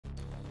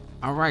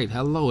Alright,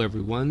 hello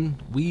everyone.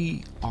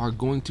 We are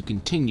going to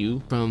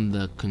continue from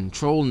the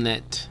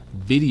Controlnet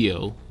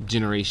video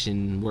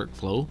generation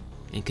workflow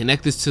and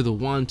connect this to the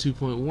Wan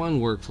 2.1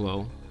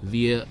 workflow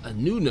via a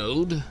new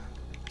node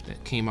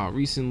that came out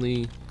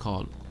recently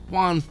called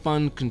Wan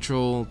Fun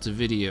Control to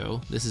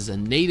Video. This is a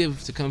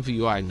native to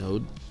ComfyUI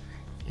node,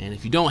 and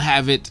if you don't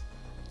have it,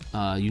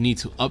 you need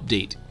to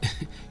update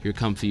your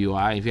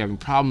ComfyUI. If you're having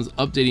problems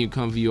updating your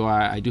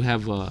ComfyUI, I do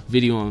have a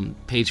video on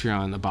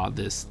Patreon about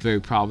this very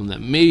problem that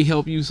may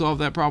help you solve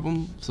that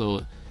problem.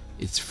 So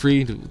it's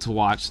free to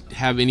watch.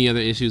 Have any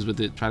other issues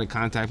with it, try to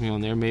contact me on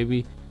there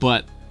maybe.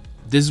 But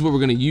this is what we're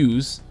gonna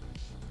use,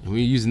 and we're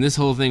using this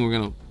whole thing, we're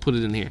gonna put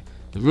it in here.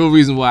 The real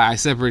reason why I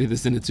separated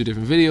this into two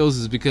different videos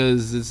is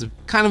because it's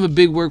kind of a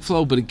big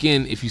workflow, but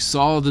again, if you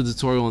saw the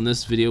tutorial in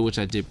this video, which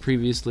I did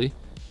previously,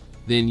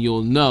 then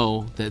you'll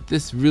know that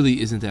this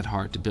really isn't that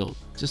hard to build.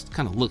 Just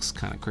kind of looks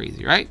kind of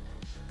crazy, right?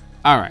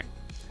 All right.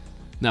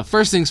 Now,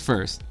 first things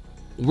first,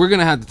 we're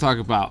gonna have to talk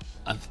about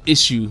an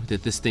issue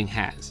that this thing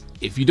has.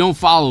 If you don't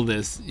follow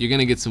this, you're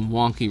gonna get some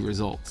wonky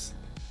results.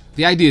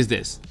 The idea is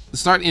this: the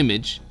start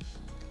image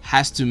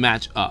has to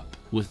match up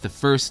with the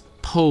first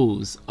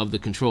pose of the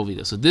control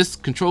video. So this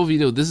control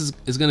video, this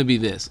is gonna be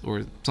this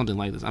or something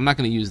like this. I'm not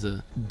gonna use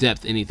the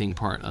depth anything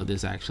part of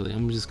this actually.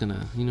 I'm just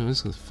gonna, I'm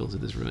just gonna filter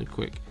this really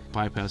quick.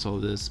 Bypass all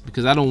of this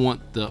because I don't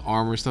want the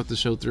armor stuff to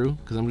show through,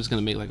 because I'm just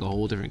gonna make like a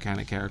whole different kind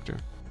of character,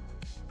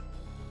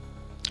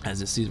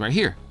 as it sees right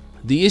here.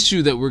 The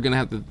issue that we're gonna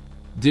have to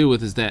deal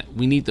with is that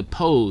we need the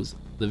pose,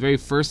 the very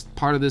first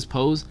part of this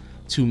pose,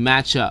 to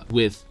match up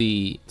with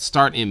the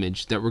start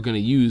image that we're gonna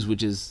use,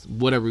 which is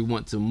whatever we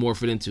want to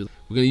morph it into.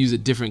 We're gonna use a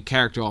different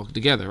character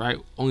altogether, right?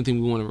 Only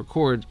thing we want to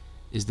record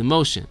is the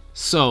motion.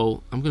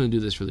 So I'm gonna do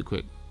this really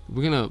quick.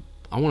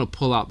 I want to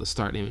pull out the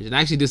start image, and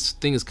actually this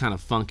thing is kind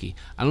of funky.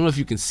 I don't know if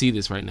you can see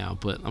this right now,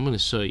 but I'm going to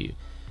show you.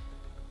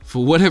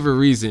 For whatever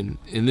reason,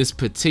 in this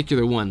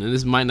particular one, and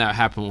this might not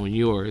happen on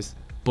yours,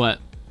 but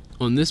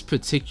on this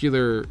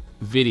particular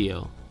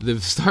video,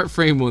 the start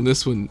frame on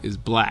this one is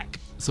black,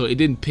 so it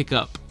didn't pick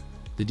up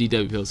the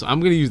DWP. So I'm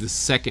going to use the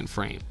second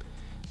frame.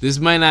 This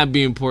might not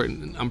be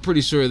important. I'm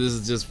pretty sure this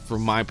is just for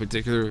my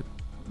particular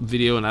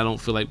video, and I don't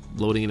feel like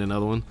loading in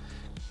another one,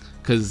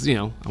 because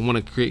I want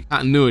to create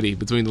continuity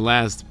between the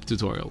last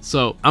tutorial.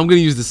 So I'm going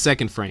to use the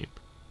second frame.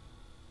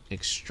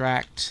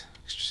 Extract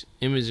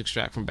image,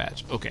 extract from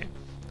batch. Okay,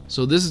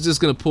 so this is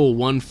just going to pull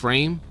one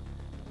frame,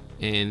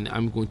 and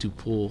I'm going to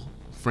pull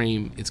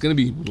frame. It's going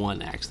to be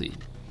one actually.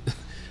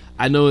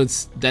 I know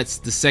that's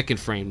the second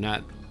frame,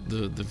 not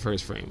the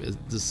first frame.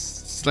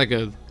 It's like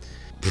a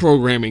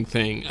programming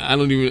thing. I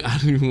don't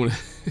even want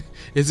to.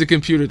 It's a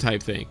computer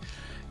type thing.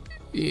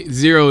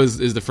 0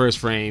 is the first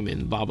frame,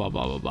 and blah blah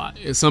blah blah blah.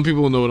 Some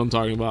people will know what I'm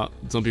talking about,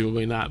 some people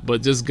may not,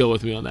 but just go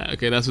with me on that.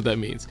 Okay, that's what that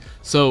means.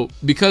 So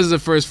because the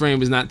first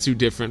frame is not too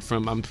different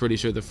from, I'm pretty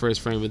sure, the first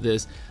frame of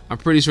this, I'm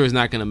pretty sure it's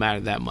not going to matter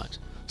that much.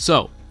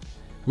 So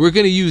we're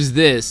going to use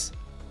this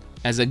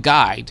as a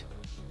guide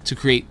to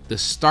create the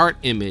start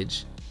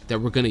image that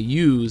we're going to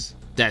use.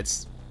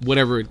 That's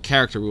whatever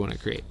character we want to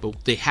create, but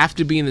they have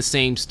to be in the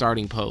same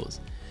starting pose.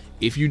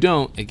 If you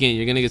don't, again,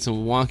 you're going to get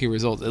some wonky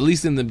results, at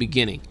least in the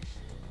beginning.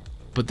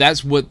 But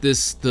that's what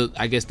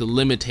I guess the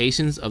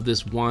limitations of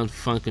this Wan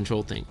Fun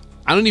Control thing.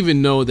 I don't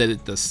even know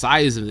that the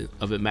size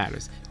of it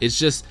matters. It's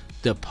just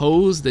the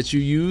pose that you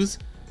use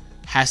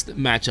has to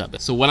match up.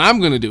 So what I'm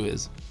gonna do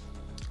is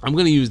I'm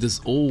gonna use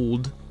this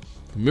old.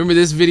 Remember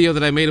this video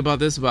that I made about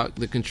this, about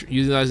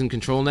utilizing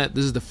Controlnet?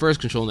 This is the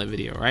first Controlnet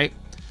video, right?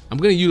 I'm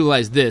gonna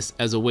utilize this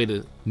as a way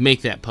to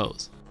make that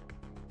pose.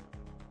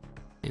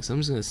 Okay, so I'm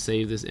just gonna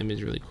save this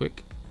image really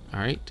quick. All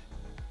right,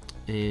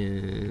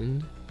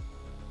 and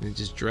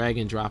just drag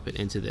and drop it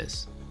into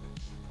this.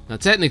 Now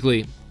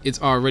technically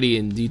it's already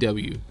in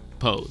DW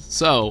pose,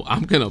 so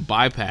I'm gonna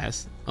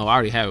bypass. Oh, I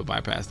already have it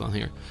bypassed on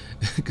here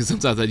because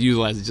sometimes I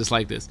utilize it just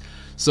like this.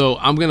 So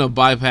I'm gonna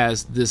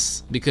bypass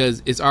this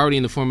because it's already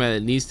in the format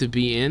it needs to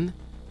be in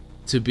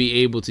to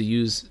be able to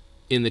use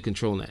in the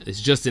Controlnet.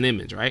 It's just an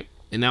image, right?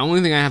 And the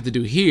only thing I have to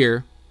do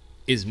here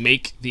is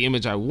make the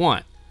image I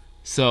want.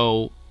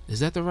 So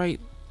is that the right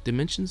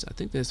dimensions? I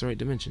think that's the right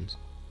dimensions.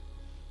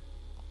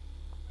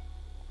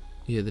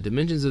 Yeah, the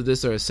dimensions of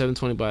this are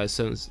 720 by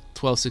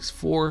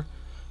 1264.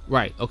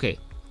 Right, okay.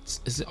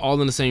 It's all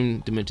in the same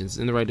dimensions,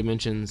 in the right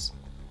dimensions.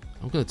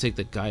 I'm going to take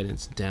the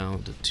guidance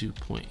down to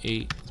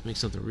 2.8. Let's make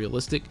something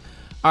realistic.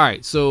 All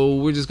right, so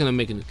we're just going to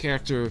make a new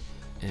character,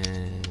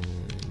 and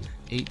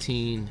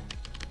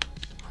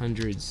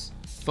 1800s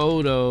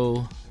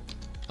photo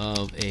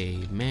of a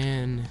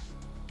man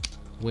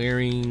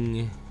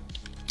wearing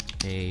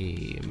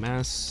a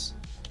masquerade.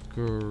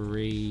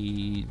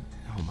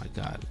 Oh my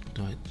god,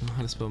 do I know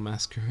how to spell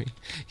masquerade?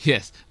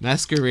 Yes,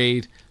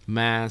 masquerade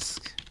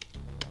mask,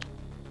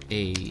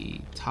 a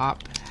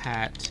top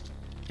hat,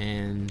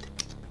 and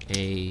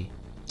a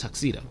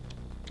tuxedo.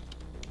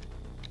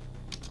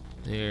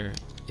 There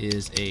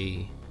is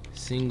a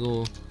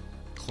single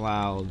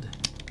cloud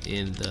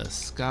in the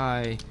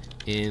sky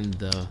in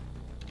the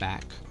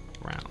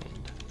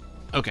background.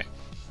 Okay,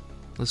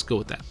 let's go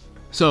with that.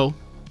 So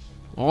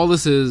all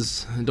this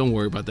is, don't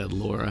worry about that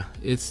Laura.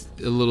 It's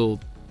a little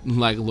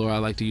like Laura I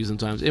like to use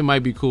sometimes. It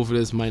might be cool for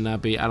this, might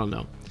not be, I don't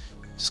know.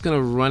 Just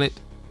gonna run it,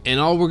 and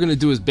all we're gonna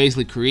do is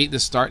basically create the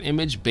start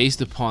image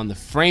based upon the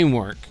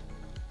framework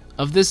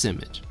of this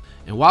image.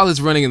 And while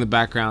it's running in the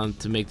background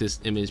to make this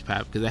image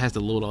path, because it has to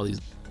load all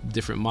these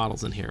different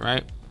models in here,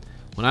 right?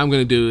 What I'm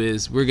gonna do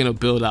is we're gonna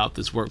build out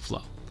this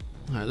workflow.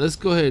 All right, let's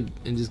go ahead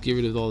and just get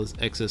rid of all this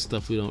excess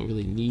stuff we don't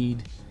really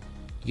need.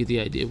 You get the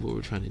idea of what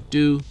we're trying to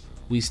do.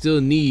 We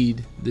still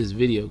need this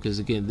video, because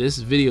again, this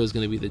video is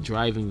going to be the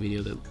driving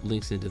video that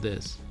links into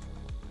this.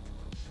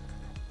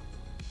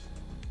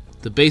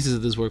 The basis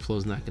of this workflow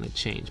is not going to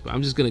change, but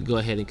I'm just going to go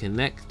ahead and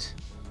connect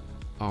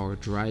our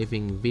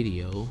driving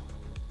video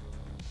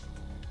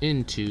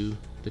into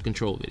the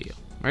control video,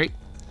 right?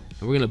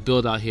 And we're going to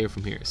build out here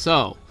from here.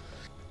 So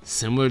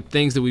similar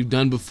things that we've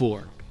done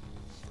before.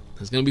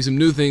 There's going to be some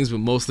new things, but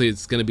mostly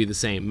it's going to be the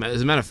same.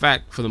 As a matter of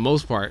fact, for the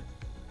most part,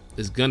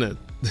 it's gonna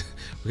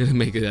we're gonna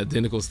make it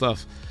identical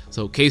stuff.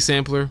 So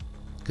K-sampler,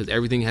 because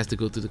everything has to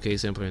go through the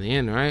K-sampler in the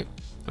end, right?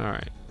 All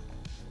right.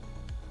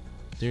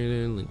 There,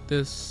 link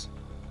this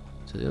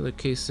to the other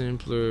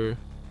K-sampler.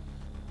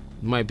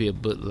 Might be a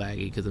bit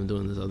laggy because I'm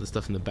doing this other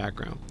stuff in the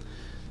background.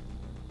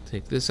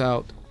 Take this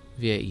out,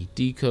 VIE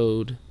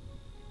decode,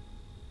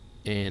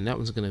 and that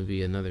one's gonna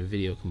be another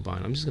video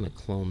combined. I'm just gonna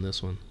clone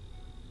this one.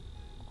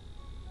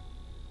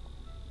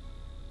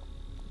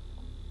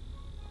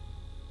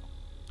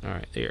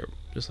 Alright, there,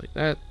 just like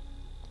that.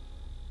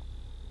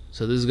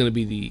 So this is going to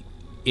be the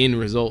end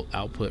result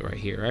output right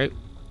here, right?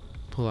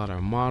 Pull out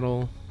our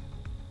model,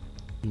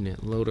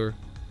 unit loader.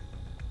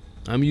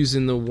 I'm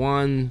using the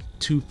Wan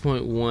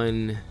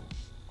 2.1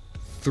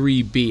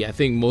 3B. I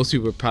think most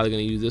people are probably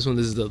going to use this one.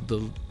 This is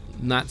the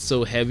not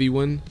so heavy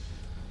one.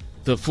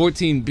 The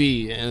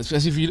 14B, and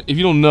especially if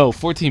you don't know,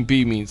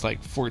 14B means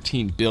like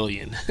 14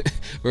 billion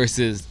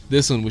versus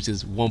this one, which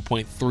is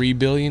 1.3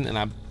 billion. And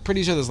I'm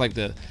pretty sure that's like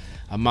the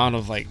amount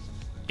of like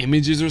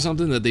images or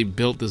something that they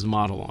built this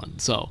model on.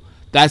 So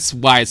that's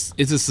why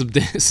it's a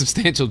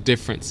substantial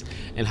difference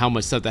in how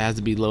much stuff that has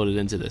to be loaded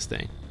into this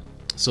thing.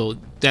 So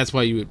that's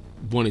why you would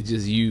want to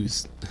just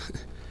use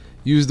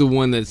the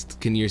one that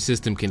your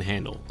system can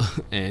handle,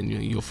 and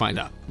you'll find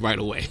out right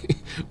away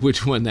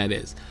which one that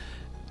is.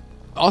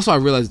 Also, I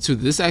realized too,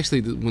 this actually,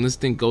 when this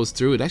thing goes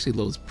through, it actually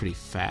loads pretty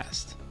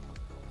fast.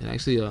 It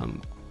actually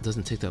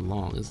doesn't take that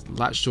long. It's a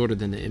lot shorter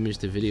than the image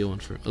to video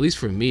one, at least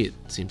for me it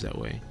seems that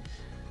way.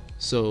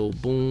 So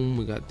boom,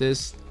 we got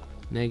this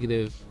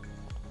negative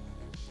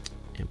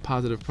and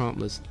positive prompt.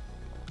 Let's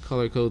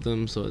color code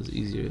them so it's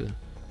easier to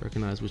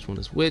recognize which one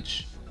is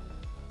which.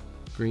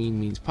 Green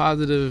means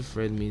positive,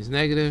 red means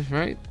negative,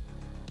 right?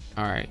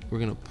 All right, we're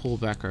gonna pull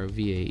back our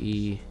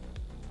VAE,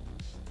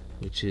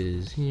 which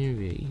is here,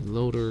 VAE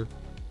loader.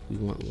 We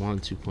want Wan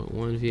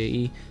 2.1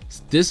 VAE.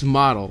 This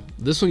model,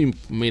 this one you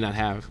may not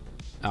have.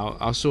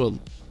 I'll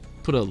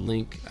put a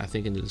link, I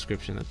think, in the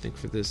description. I think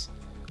for this,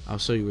 I'll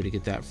show you where to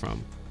get that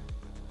from.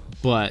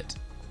 But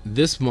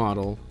this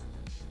model,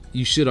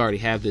 you should already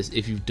have this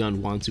if you've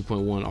done Wan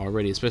 2.1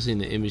 already, especially in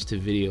the image to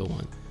video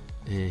one.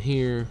 And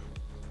here,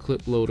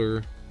 clip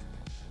loader.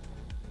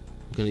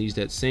 I'm gonna use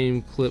that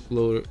same clip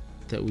loader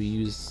that we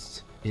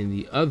used in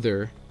the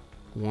other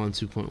Wan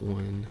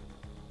 2.1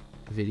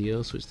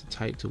 video. Switch the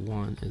type to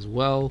Wan as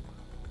well.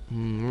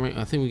 Right,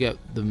 I think we got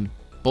the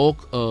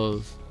bulk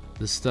of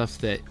the stuff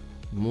that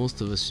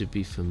most of us should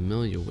be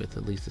familiar with,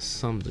 at least to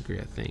some degree,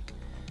 I think.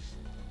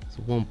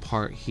 So one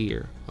part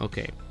here,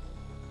 okay,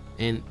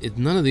 and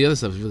none of the other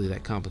stuff is really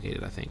that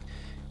complicated. I think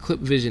clip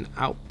vision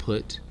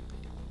output,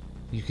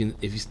 you can,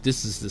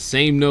 this is the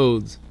same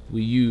nodes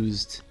we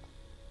used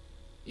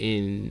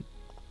in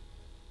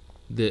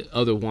the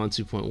other Wan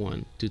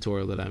 2.1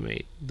 tutorial that I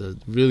made, the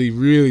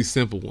really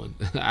simple one.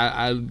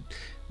 I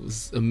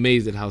was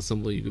amazed at how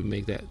simple you could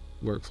make that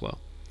workflow.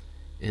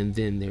 And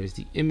then there's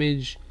the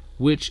image,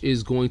 which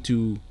is going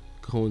to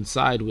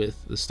coincide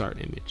with the start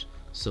image.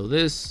 So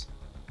this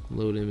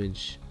load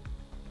image,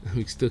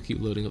 we still keep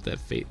loading up that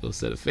those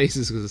set of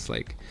faces, because it's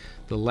like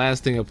the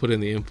last thing I put in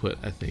the input,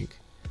 I think,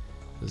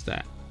 was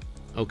that.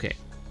 Okay,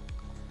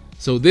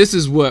 so this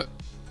is what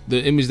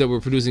the image that we're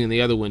producing in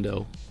the other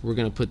window, we're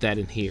gonna put that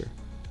in here.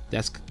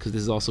 That's because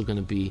this is also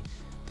gonna be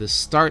the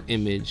start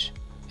image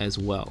as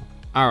well.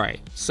 All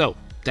right, so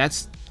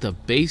that's the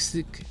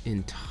basic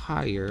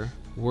entire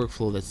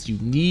workflow that you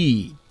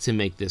need to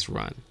make this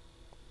run.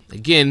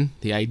 Again,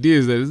 the idea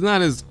is that it's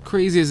not as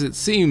crazy as it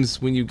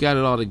seems when you got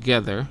it all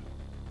together.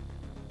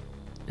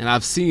 And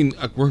I've seen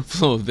a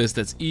workflow of this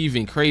that's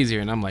even crazier,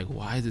 and I'm like,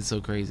 why is it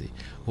so crazy?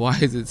 Why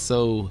is it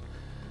so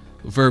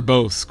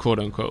verbose, quote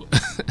unquote?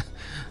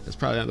 That's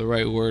probably not the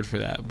right word for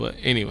that, but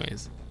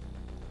anyways,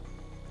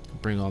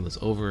 bring all this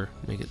over,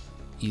 make it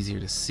easier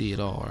to see it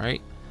all,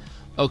 right?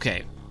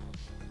 Okay,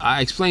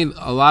 I explained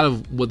a lot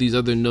of what these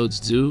other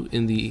nodes do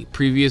in the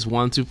previous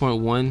Wan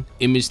 2.1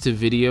 image to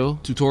video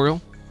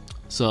tutorial.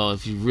 So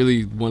if you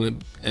really want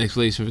an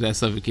explanation for that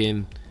stuff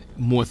again,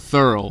 more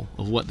thorough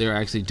of what they're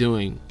actually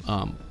doing,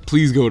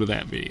 please go to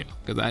that video,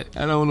 because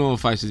I don't know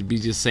if I should be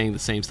just saying the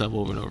same stuff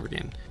over and over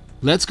again.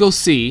 Let's go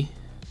see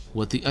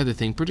what the other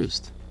thing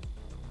produced.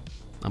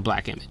 A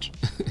black image.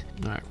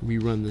 All right,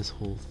 rerun this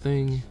whole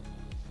thing.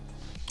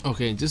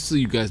 Okay, just so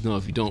you guys know,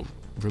 if you don't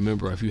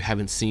remember, if you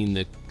haven't seen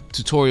the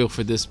tutorial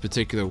for this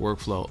particular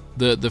workflow,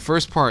 the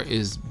first part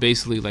is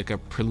basically like a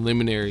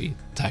preliminary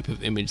type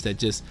of image that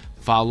just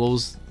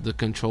follows the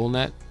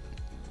Controlnet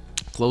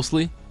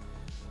closely,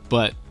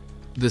 but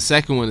the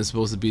second one is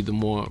supposed to be the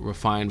more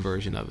refined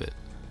version of it.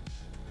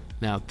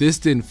 Now this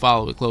didn't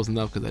follow it close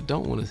enough because I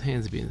don't want his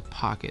hands to be in his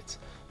pockets.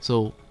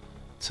 So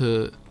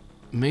to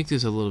make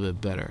this a little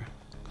bit better,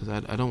 because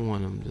I don't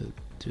want him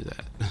to do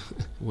that.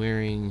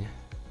 Wearing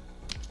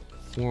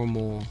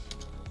formal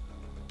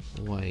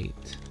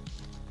white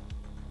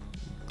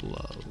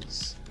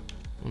gloves.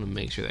 I want to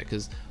make sure that,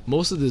 because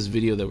most of this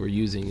video that we're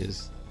using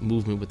is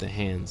movement with the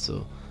hands,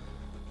 so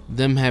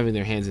them having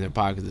their hands in their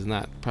pockets is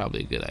not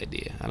probably a good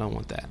idea. I don't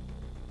want that.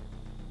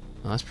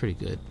 Oh, that's pretty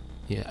good.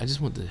 Yeah, I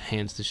just want the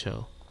hands to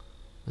show.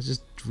 Let's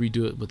just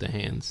redo it with the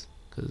hands,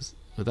 because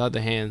without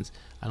the hands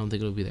I don't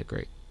think it'll be that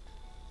great.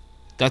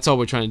 That's all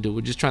we're trying to do.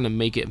 We're just trying to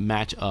make it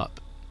match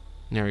up.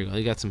 There we go.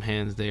 They got some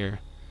hands there.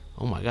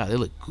 Oh my god, they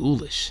look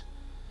ghoulish.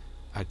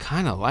 I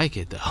kind of like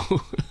it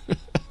though.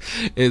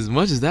 As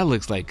much as that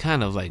looks like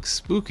kind of like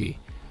spooky.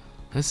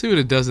 Let's see what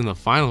it does in the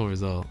final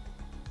result.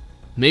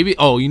 Maybe,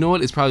 oh, you know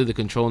what? It's probably the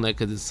Controlnet,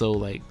 because it's so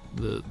like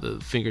the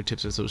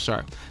fingertips are so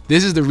sharp.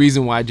 This is the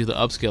reason why I do the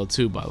upscale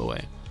too, by the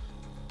way,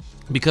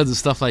 because of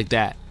stuff like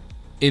that.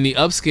 In the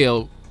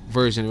upscale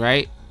version,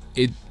 right,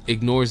 it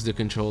ignores the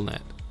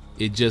Controlnet.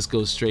 It just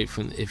goes straight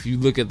from, if you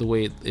look at the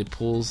way it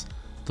pulls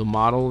the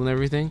model and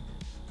everything,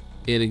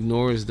 it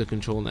ignores the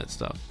Controlnet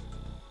stuff,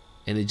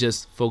 and it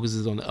just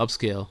focuses on the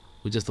upscale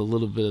with just a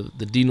little bit of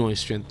the denoise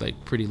strength,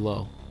 like pretty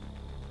low.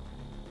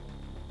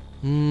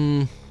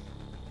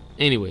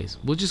 Anyways,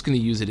 we're just gonna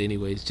use it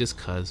anyways, just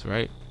cause,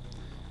 right?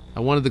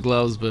 I wanted the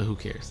gloves, but who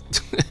cares?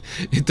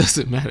 It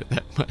doesn't matter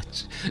that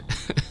much.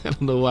 I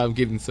don't know why I'm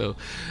getting so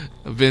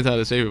bent out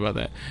of shape about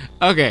that.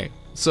 Okay,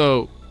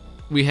 so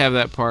we have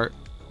that part.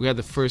 We have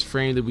the first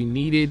frame that we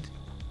needed.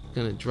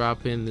 Gonna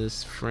drop in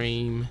this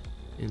frame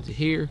into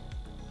here.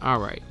 All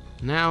right,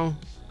 now,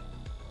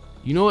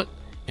 you know what?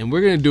 And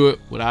we're gonna do it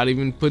without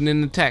even putting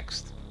in the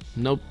text.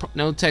 No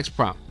text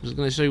prompt. I'm just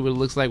gonna show you what it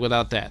looks like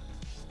without that.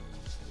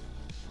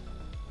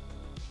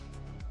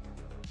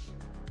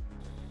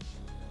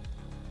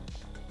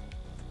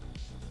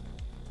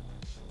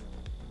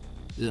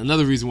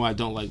 Another reason why I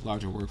don't like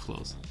larger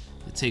workflows.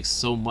 It takes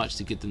so much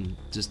to get them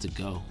just to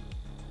go.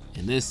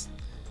 And this,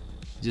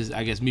 just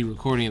I guess me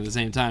recording at the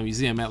same time, you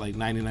see I'm at like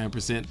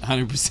 99%, 100%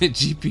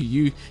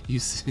 GPU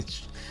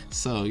usage.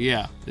 So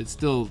yeah, it's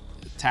still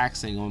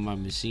taxing on my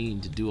machine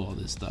to do all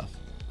this stuff.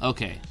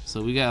 Okay,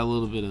 so we got a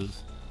little bit of,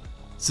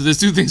 so there's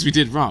two things we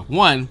did wrong.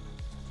 One,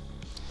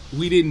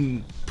 we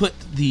didn't put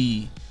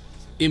the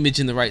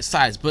image in the right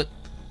size, but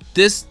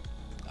this,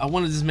 I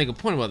want to just make a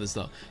point about this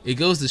though. It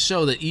goes to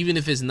show that even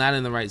if it's not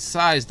in the right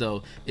size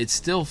though, it's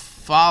still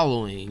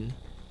following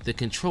the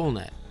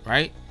Controlnet,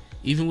 right?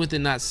 Even with it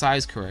not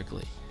sized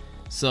correctly.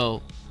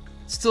 So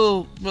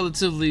still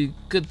relatively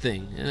good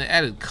thing, and it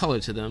added color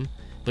to them.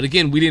 But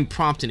again, we didn't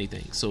prompt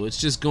anything, so it's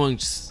just going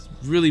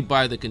really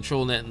by the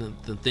Controlnet and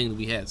the thing that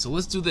we had. So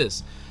let's do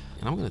this,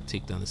 and I'm gonna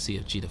take down the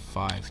CFG to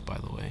 5, by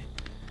the way,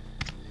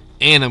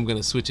 and I'm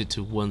gonna switch it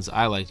to ones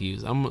I like to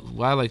use.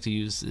 What I like to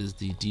use is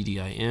the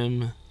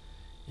DDIM,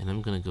 and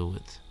I'm gonna go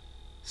with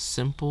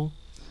simple.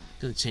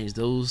 Gonna change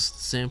those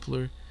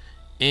sampler,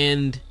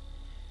 and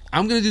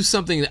I'm gonna do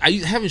something that I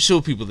haven't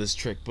showed people this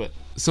trick, but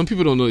some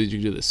people don't know that you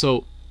can do this.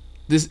 So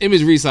this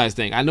image resize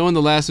thing, I know in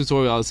the last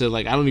tutorial I said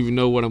like I don't even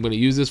know what I'm gonna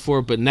use this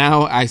for, but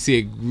now I see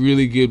a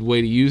really good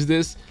way to use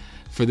this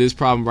for this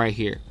problem right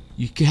here.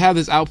 You can have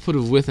this output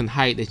of width and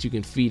height that you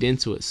can feed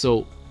into it,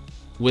 so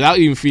without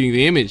even feeding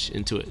the image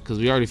into it, because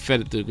we already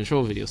fed it to the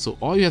control video. So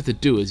all you have to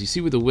do is, you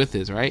see where the width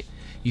is, right?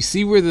 You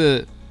see where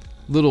the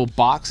little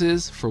box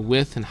is for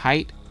width and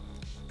height?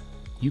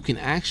 You can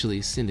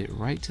actually send it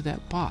right to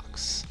that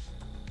box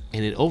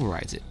and it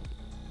overrides it.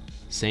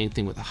 Same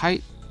thing with the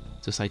height,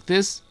 just like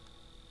this.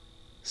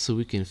 So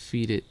we can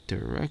feed it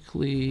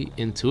directly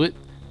into it.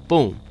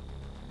 Boom.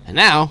 And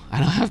now I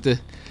don't have to,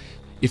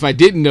 if I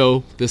didn't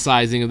know the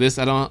sizing of this,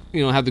 I don't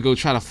have to go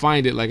try to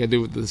find it like I did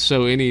with the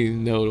show any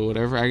node or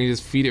whatever. I can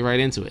just feed it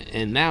right into it,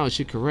 and now it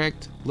should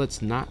correct.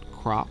 Let's not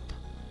crop,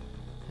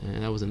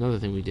 and that was another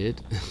thing we did.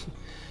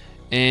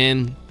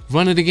 And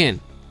run it again.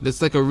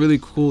 That's like a really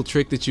cool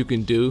trick that you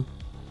can do.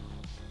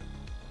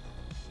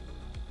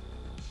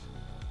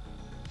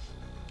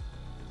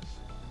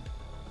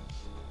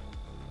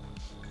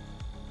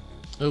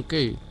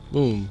 Okay,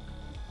 boom.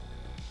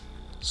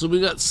 So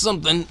we got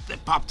something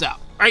that popped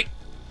out, right?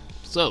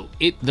 So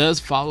it does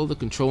follow the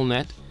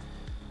Controlnet,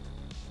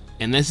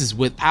 and this is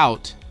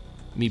without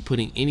me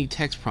putting any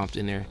text prompt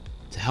in there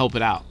to help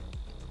it out,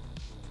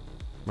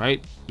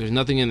 right? There's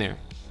nothing in there.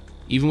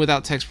 Even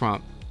without text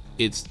prompt,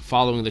 it's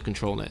following the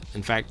Controlnet.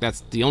 In fact,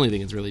 that's the only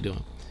thing it's really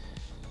doing.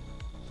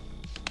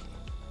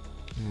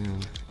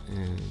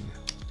 and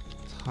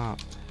top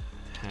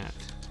hat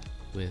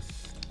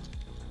with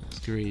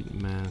masquerade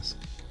mask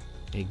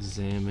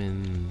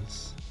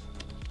examines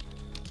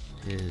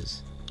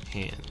his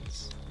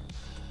hands.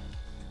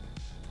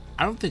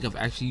 I don't think I've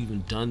actually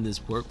even done this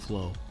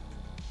workflow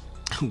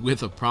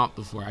with a prompt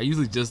before. I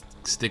usually just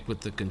stick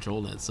with the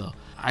Controlnet, so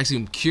actually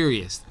I'm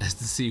curious as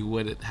to see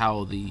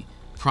how the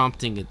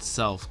prompting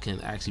itself can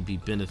actually be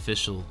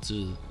beneficial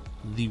to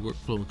the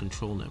workflow and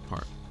Controlnet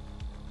part.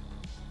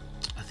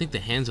 I think the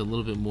hands are a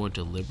little bit more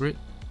deliberate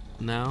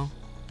now,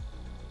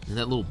 and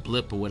that little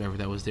blip or whatever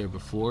that was there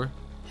before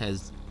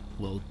has,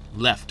 well,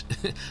 left.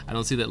 I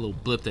don't see that little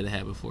blip that it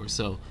had before,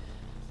 so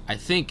I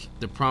think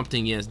the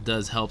prompting, yes,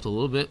 does help a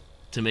little bit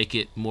to make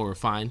it more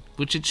refined,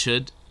 which it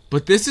should.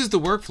 But this is the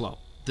workflow.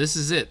 This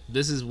is it.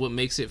 This is what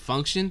makes it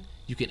function.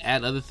 You can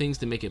add other things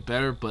to make it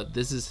better, but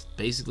this is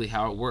basically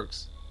how it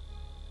works.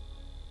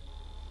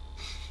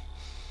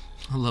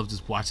 I love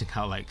just watching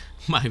how like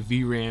my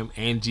VRAM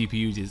and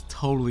GPU just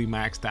totally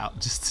maxed out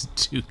just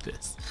to do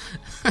this.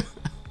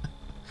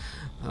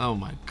 Oh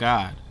my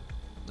god.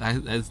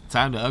 It's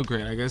time to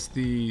upgrade. I guess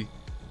the,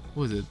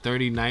 what was it,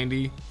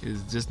 3090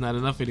 is just not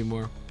enough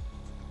anymore.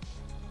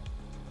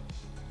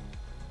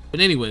 But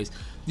anyways,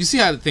 you see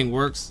how the thing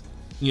works.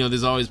 You know,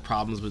 there's always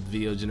problems with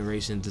video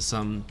generation to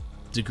some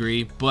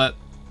degree, but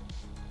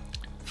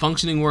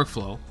functioning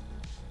workflow,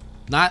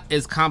 not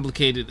as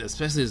complicated,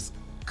 especially as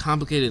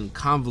complicated and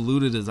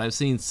convoluted as I've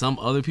seen some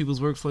other people's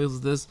workflows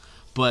with this,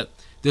 but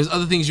there's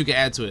other things you can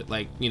add to it.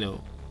 Like, you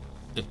know,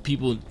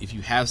 if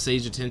you have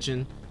Sage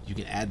Attention, you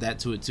can add that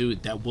to it too.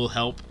 That will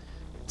help.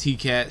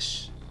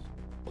 Tcache,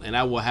 and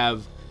I will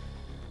have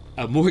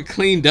a more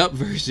cleaned up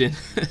version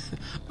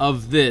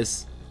of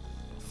this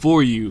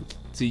for you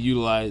to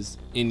utilize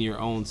in your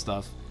own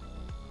stuff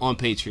on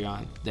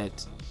Patreon.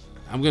 That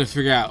I'm gonna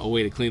figure out a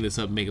way to clean this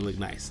up and make it look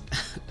nice.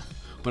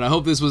 But I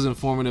hope this was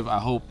informative. I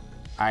hope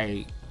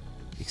I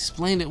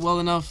explained it well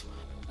enough.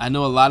 I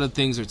know a lot of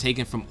things are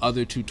taken from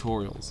other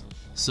tutorials,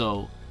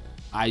 so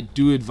I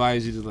do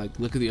advise you to like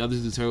look at the other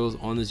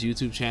tutorials on this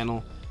YouTube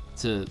channel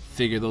to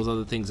figure those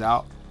other things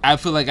out. I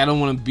feel like I don't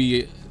want to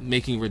be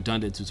making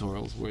redundant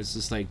tutorials where it's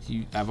just like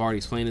I've already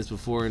explained this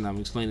before and I'm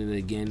explaining it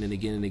again and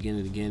again and again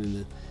and again in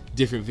the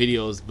different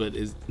videos, but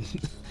it's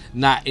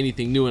not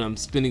anything new, and I'm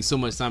spending so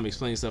much time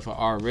explaining stuff I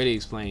already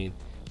explained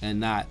and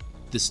not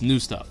this new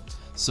stuff.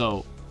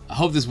 So I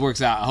hope this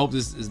works out. I hope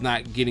this is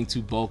not getting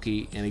too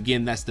bulky, and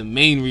again, that's the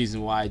main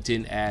reason why I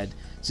didn't add,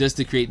 just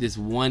to create this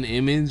one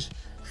image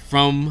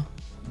from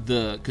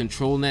the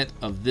Controlnet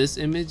of this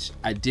image.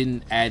 I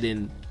didn't add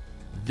in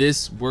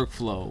this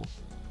workflow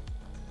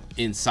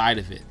inside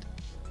of it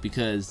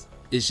because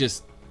it's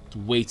just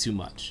way too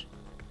much,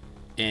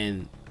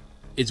 and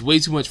it's way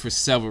too much for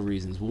several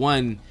reasons.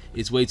 One,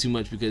 it's way too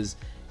much because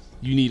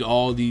you need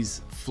all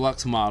these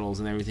flux models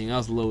and everything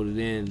else loaded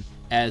in,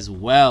 as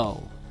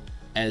well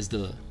as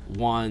the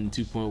Wan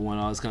 2.1,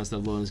 all this kind of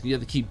stuff loading. So you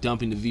have to keep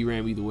dumping the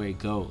VRAM either way it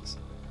goes.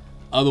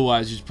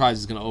 Otherwise, you're probably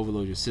just going to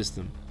overload your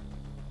system.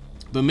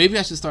 But maybe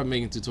I should start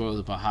making tutorials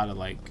about how to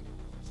like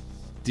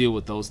deal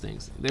with those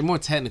things. They're more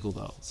technical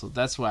though, so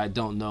that's why I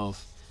don't know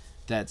if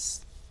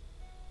that's,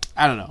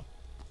 I don't know.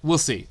 We'll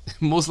see.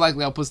 Most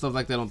likely I'll put stuff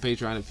like that on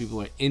Patreon if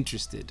people are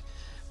interested,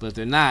 but if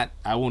they're not,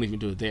 I won't even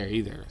do it there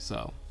either.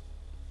 So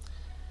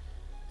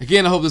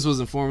again, I hope this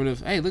was informative.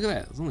 Hey, look at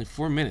that. It's only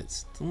 4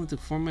 minutes. It only took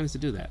 4 minutes to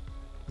do that.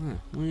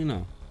 Well, you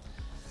know.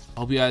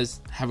 I hope you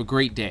guys have a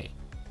great day.